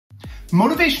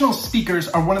Motivational speakers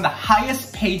are one of the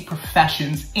highest paid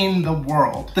professions in the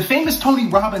world. The famous Tony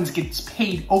Robbins gets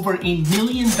paid over $1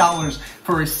 million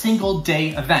for a single day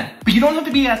event. But you don't have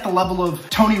to be at the level of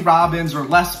Tony Robbins or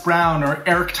Les Brown or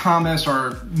Eric Thomas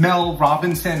or Mel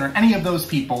Robinson or any of those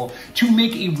people to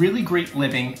make a really great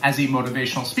living as a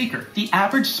motivational speaker. The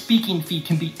average speaking fee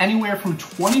can be anywhere from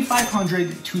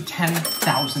 $2,500 to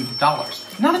 $10,000.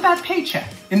 Not a bad paycheck.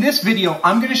 In this video,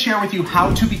 I'm going to share with you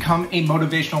how to become a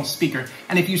motivational speaker.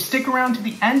 And if you stick around to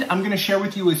the end, I'm going to share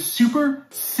with you a super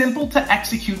simple to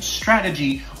execute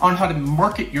strategy on how to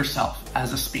market yourself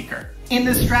as a speaker. In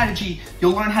this strategy,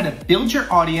 you'll learn how to build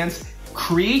your audience,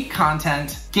 create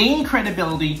content, gain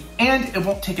credibility, and it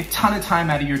won't take a ton of time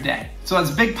out of your day. So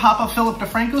as Big Papa Philip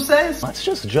DeFranco says, let's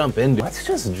just jump in. If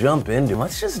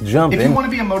you want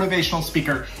to be a motivational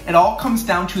speaker, it all comes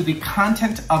down to the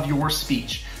content of your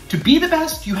speech. To be the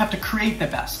best, you have to create the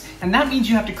best. And that means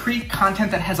you have to create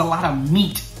content that has a lot of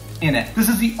meat in it. This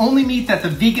is the only meat that the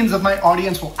vegans of my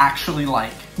audience will actually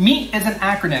like. MEAT is an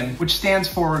acronym which stands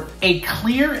for a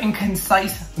clear and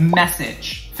concise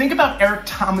message. Think about Eric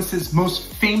Thomas's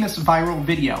most famous viral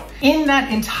video. In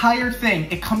that entire thing,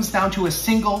 it comes down to a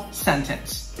single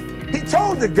sentence. He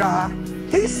told the guy,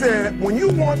 he said, when you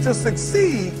want to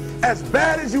succeed as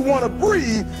bad as you want to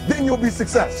breathe, then you'll be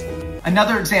successful.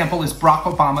 Another example is Barack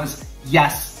Obama's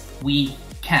 "Yes, we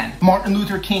can." Martin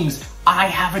Luther King's "I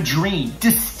have a dream."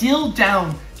 Distill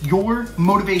down your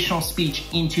motivational speech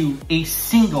into a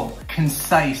single,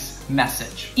 concise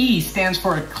message. E stands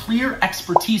for a clear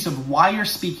expertise of why you're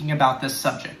speaking about this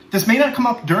subject. This may not come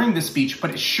up during the speech,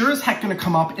 but it's sure as heck gonna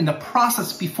come up in the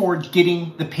process before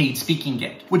getting the paid speaking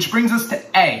gig. Which brings us to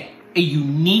a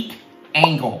unique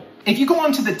angle. If you go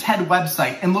onto the TED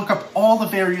website and look up all the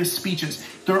various speeches,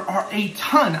 there are a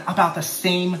ton about the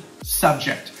same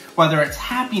subject, whether it's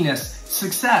happiness,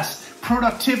 success,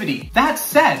 productivity. That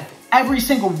said, every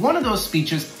single one of those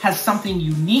speeches has something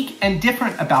unique and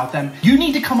different about them. You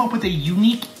need to come up with a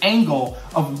unique angle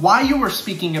of why you are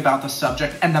speaking about the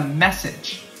subject and the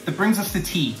message. That brings us to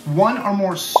T, one or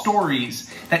more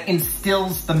stories that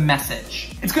instills the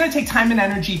message. It's going to take time and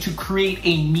energy to create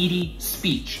a meaty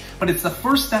speech, but it's the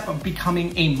first step of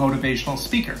becoming a motivational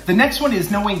speaker. The next one is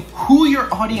knowing who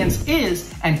your audience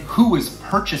is and who is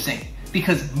purchasing,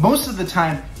 because most of the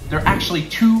time, they're actually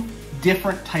two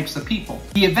different types of people.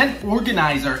 The event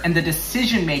organizer and the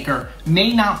decision maker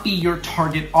may not be your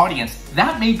target audience.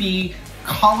 That may be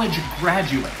college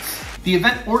graduates. The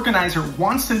event organizer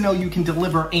wants to know you can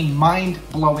deliver a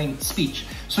mind-blowing speech.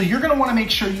 So you're gonna wanna make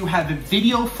sure you have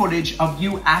video footage of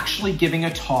you actually giving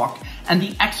a talk and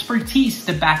the expertise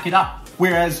to back it up.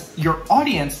 Whereas your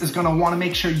audience is gonna wanna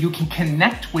make sure you can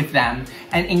connect with them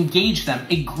and engage them.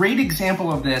 A great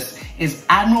example of this is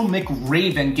Admiral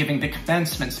McRaven giving the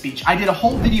commencement speech. I did a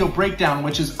whole video breakdown,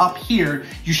 which is up here,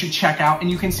 you should check out,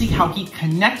 and you can see how he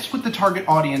connects with the target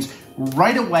audience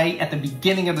right away at the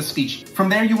beginning of the speech. From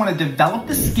there, you want to develop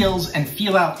the skills and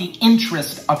feel out the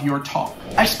interest of your talk.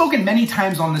 I've spoken many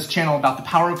times on this channel about the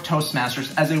power of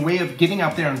Toastmasters as a way of getting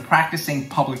out there and practicing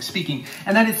public speaking,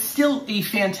 and that it's still a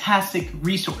fantastic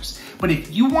resource. But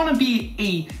if you want to be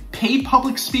a paid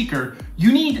public speaker,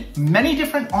 you need many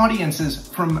different audiences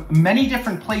from many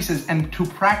different places and to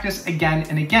practice again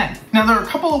and again. Now, there are a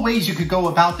couple of ways you could go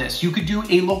about this. You could do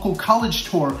a local college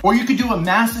tour, or you could do a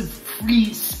massive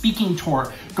free speaking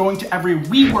tour, going to every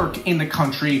WeWork in the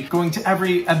country, going to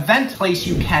every event place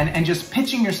you can, and just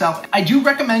pitching yourself. I do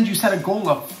recommend you set a goal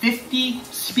of 50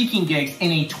 speaking gigs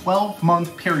in a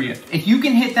 12-month period. If you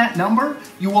can hit that number,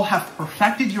 you will have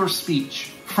perfected your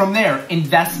speech. From there,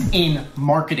 invest in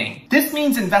marketing. This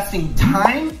means investing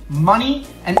time, money,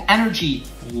 and energy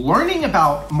learning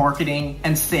about marketing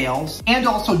and sales, and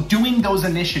also doing those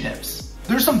initiatives.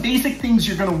 There's some basic things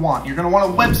you're gonna want. You're gonna want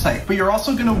a website, but you're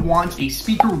also gonna want a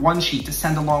speaker one sheet to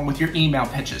send along with your email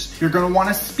pitches. You're gonna want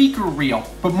a speaker reel,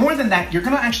 but more than that, you're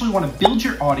gonna actually wanna build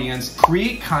your audience,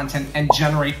 create content, and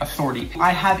generate authority.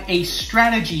 I have a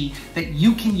strategy that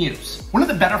you can use. One of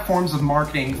the better forms of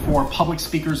marketing for public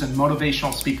speakers and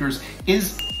motivational speakers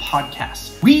is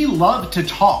podcasts. We love to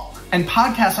talk, and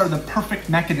podcasts are the perfect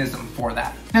mechanism for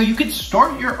that. Now, you could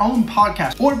start your own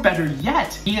podcast, or better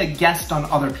yet, be a guest on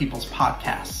other people's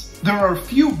podcasts. There are a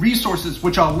few resources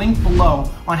which I'll link below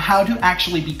on how to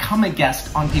actually become a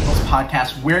guest on people's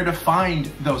podcasts, where to find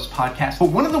those podcasts. But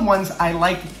one of the ones I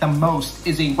like the most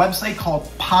is a website called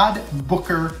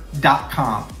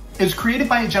podbooker.com. It was created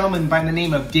by a gentleman by the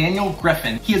name of Daniel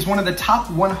Griffin. He is one of the top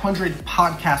 100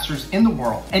 podcasters in the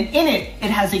world. And in it, it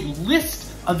has a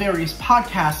list of various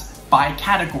podcasts by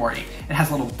category. It has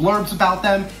little blurbs about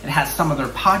them. It has some of their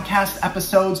podcast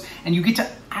episodes, and you get to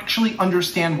actually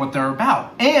understand what they're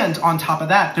about. And on top of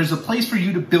that, there's a place for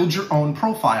you to build your own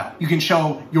profile. You can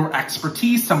show your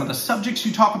expertise, some of the subjects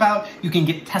you talk about. You can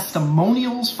get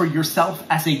testimonials for yourself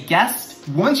as a guest.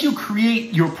 Once you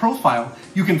create your profile,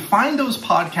 you can find those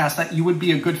podcasts that you would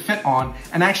be a good fit on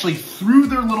and actually through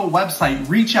their little website,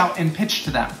 reach out and pitch to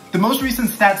them. The most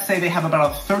recent stats say they have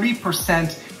about a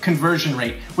 30% conversion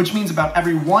rate, which means about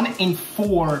every 1 in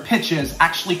 4 pitches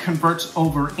actually converts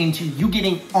over into you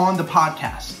getting on the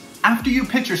podcast. After you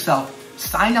pitch yourself,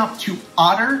 sign up to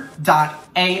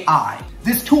otter.ai.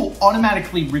 This tool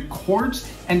automatically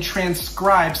records and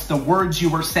transcribes the words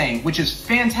you are saying, which is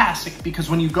fantastic because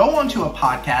when you go onto a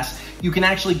podcast, you can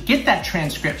actually get that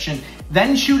transcription,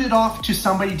 then shoot it off to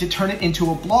somebody to turn it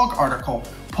into a blog article,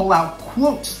 pull out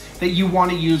quotes that you want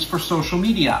to use for social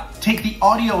media, take the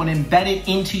audio and embed it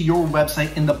into your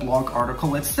website in the blog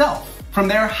article itself. From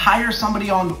there, hire somebody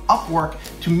on Upwork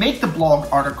to make the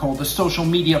blog article, the social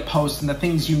media posts, and the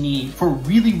things you need for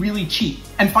really, really cheap.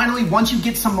 And finally, once you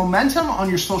get some momentum on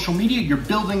your social media, you're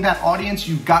building that audience,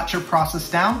 you've got your process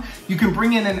down, you can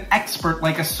bring in an expert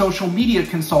like a social media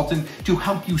consultant to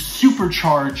help you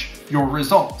supercharge your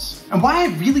results. And why I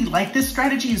really like this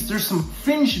strategy is there's some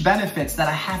fringe benefits that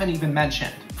I haven't even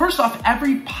mentioned. First off,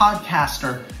 every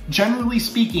podcaster, generally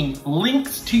speaking,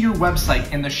 links to your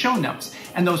website in the show notes,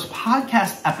 and those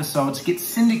podcast episodes get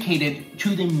syndicated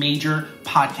to the major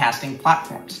podcasting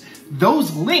platforms.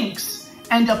 Those links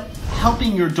end up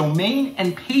helping your domain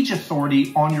and page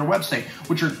authority on your website,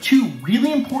 which are 2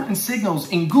 really important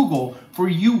signals in Google for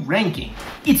you ranking.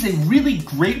 It's a really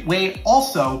great way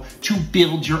also to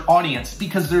build your audience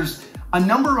because there's a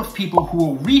number of people who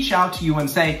will reach out to you and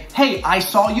say, hey, I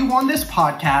saw you on this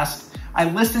podcast, I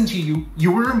listened to you,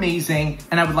 you were amazing,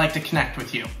 and I would like to connect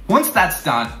with you. Once that's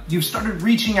done, you've started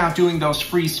reaching out doing those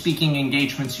free speaking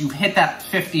engagements, you hit that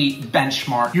 50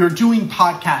 benchmark, you're doing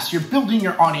podcasts, you're building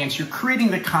your audience, you're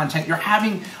creating the content, you're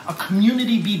having a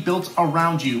community be built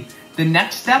around you. The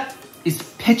next step is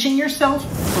pitching yourself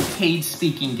for paid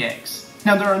speaking gigs.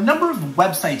 Now, there are a number of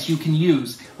websites you can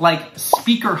use, like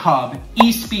Speaker Hub,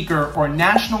 eSpeaker, or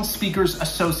National Speakers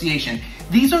Association.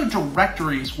 These are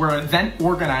directories where event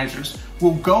organizers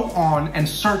will go on and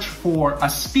search for a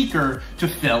speaker to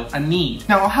fill a need.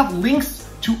 Now, I'll have links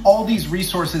to all these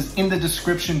resources in the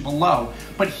description below,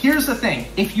 but here's the thing.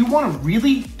 If you want to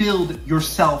really build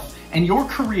yourself and your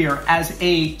career as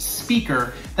a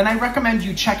speaker, then I recommend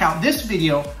you check out this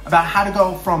video about how to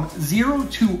go from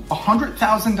 $0 to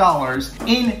 $100,000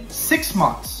 in 6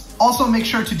 months. Also, make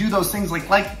sure to do those things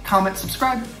like, comment,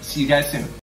 subscribe. See you guys soon.